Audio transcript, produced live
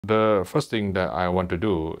The first thing that I want to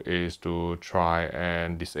do is to try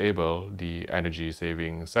and disable the energy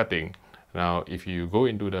saving setting. Now, if you go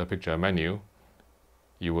into the picture menu,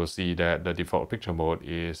 you will see that the default picture mode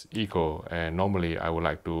is Eco, and normally I would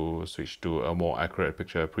like to switch to a more accurate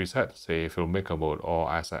picture preset, say filmmaker mode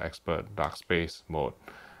or as an expert dark space mode.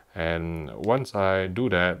 And once I do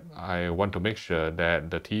that, I want to make sure that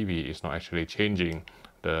the TV is not actually changing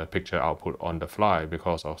the picture output on the fly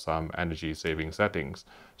because of some energy saving settings.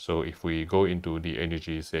 So if we go into the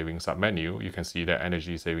energy saving submenu, you can see that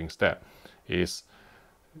energy saving step is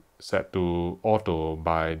set to auto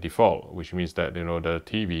by default, which means that the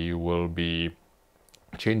TV will be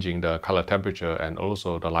changing the color temperature and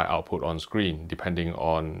also the light output on screen depending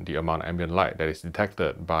on the amount of ambient light that is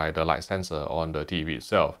detected by the light sensor on the TV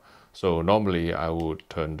itself. So normally I would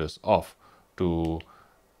turn this off to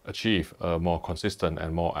achieve a more consistent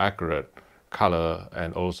and more accurate color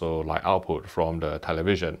and also light output from the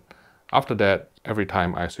television. After that, every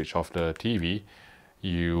time I switch off the TV,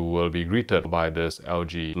 you will be greeted by this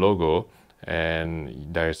LG logo,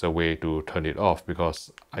 and there is a way to turn it off,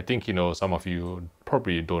 because I think some of you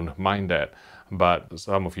probably don't mind that, but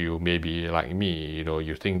some of you may be like me,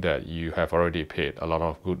 you think that you have already paid a lot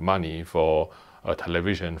of good money for a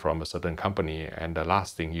television from a certain company, and the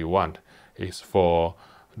last thing you want is for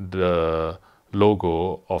the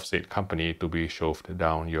logo of said company to be shoved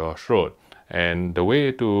down your throat. And the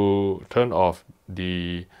way to turn off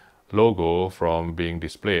the logo from being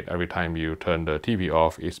displayed every time you turn the TV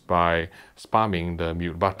off is by spamming the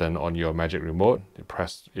mute button on your Magic Remote. You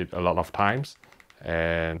press it a lot of times,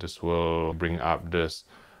 and this will bring up this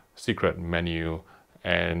secret menu,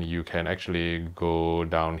 and you can actually go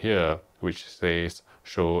down here which says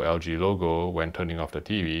show LG logo when turning off the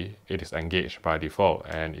TV. It is engaged by default,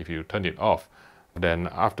 and if you turn it off, then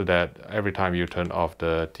after that, every time you turn off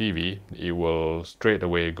the TV, it will straight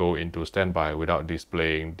away go into standby without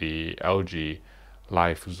displaying the LG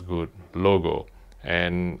Life's Good logo.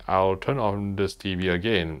 And I'll turn on this TV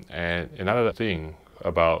again. And another thing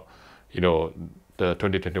about the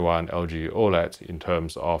 2021 LG OLED in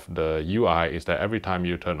terms of the UI is that every time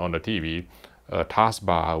you turn on the TV, a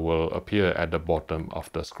taskbar will appear at the bottom of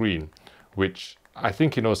the screen, which I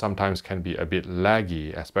think sometimes can be a bit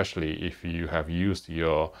laggy, especially if you have used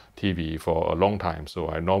your TV for a long time. So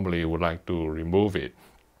I normally would like to remove it.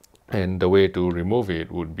 And the way to remove it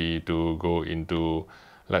would be to go into,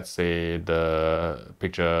 let's say, the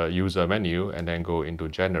picture user menu, and then go into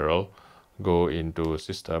general, go into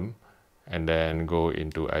system, and then go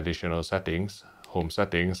into additional settings, home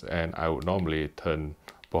settings, and I would normally turn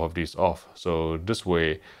both of these off. So this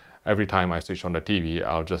way, every time I switch on the TV,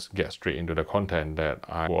 I'll just get straight into the content that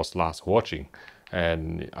I was last watching,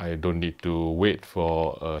 and I don't need to wait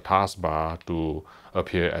for a taskbar to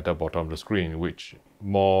appear at the bottom of the screen, which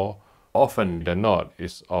more often than not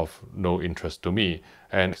is of no interest to me.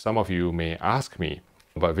 And some of you may ask me,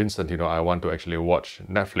 but Vincent, I want to actually watch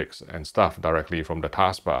Netflix and stuff directly from the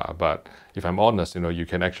taskbar. But if I'm honest, you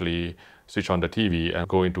can actually switch on the TV and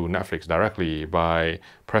go into Netflix directly by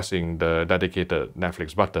pressing the dedicated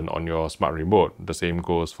Netflix button on your smart remote. The same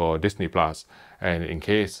goes for Disney Plus. And in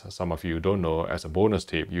case some of you don't know, as a bonus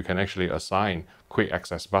tip, you can actually assign quick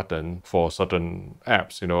access button for certain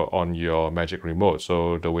apps, on your Magic Remote.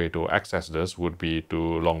 So the way to access this would be to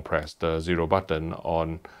long press the 0 button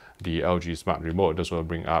on the LG Smart Remote. This will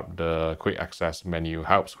bring up the quick access menu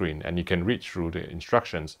help screen, and you can read through the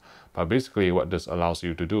instructions. But basically what this allows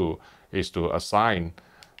you to do is to assign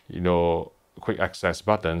quick access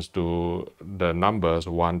buttons to the numbers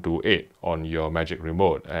 1 to 8 on your Magic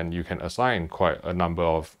Remote, and you can assign quite a number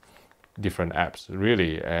of different apps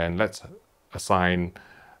really. And let's assign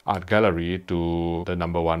Art Gallery to the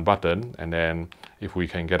number 1 button, and then if we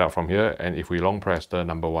can get out from here, and if we long press the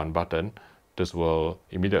number 1 button, this will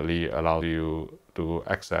immediately allow you to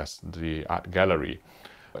access the Art Gallery.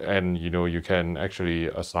 And you can actually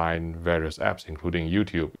assign various apps, including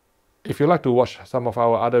YouTube. If you'd like to watch some of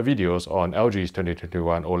our other videos on LG's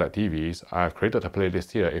 2021 OLED TVs, I've created a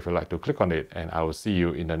playlist here if you'd like to click on it, and I will see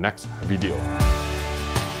you in the next video.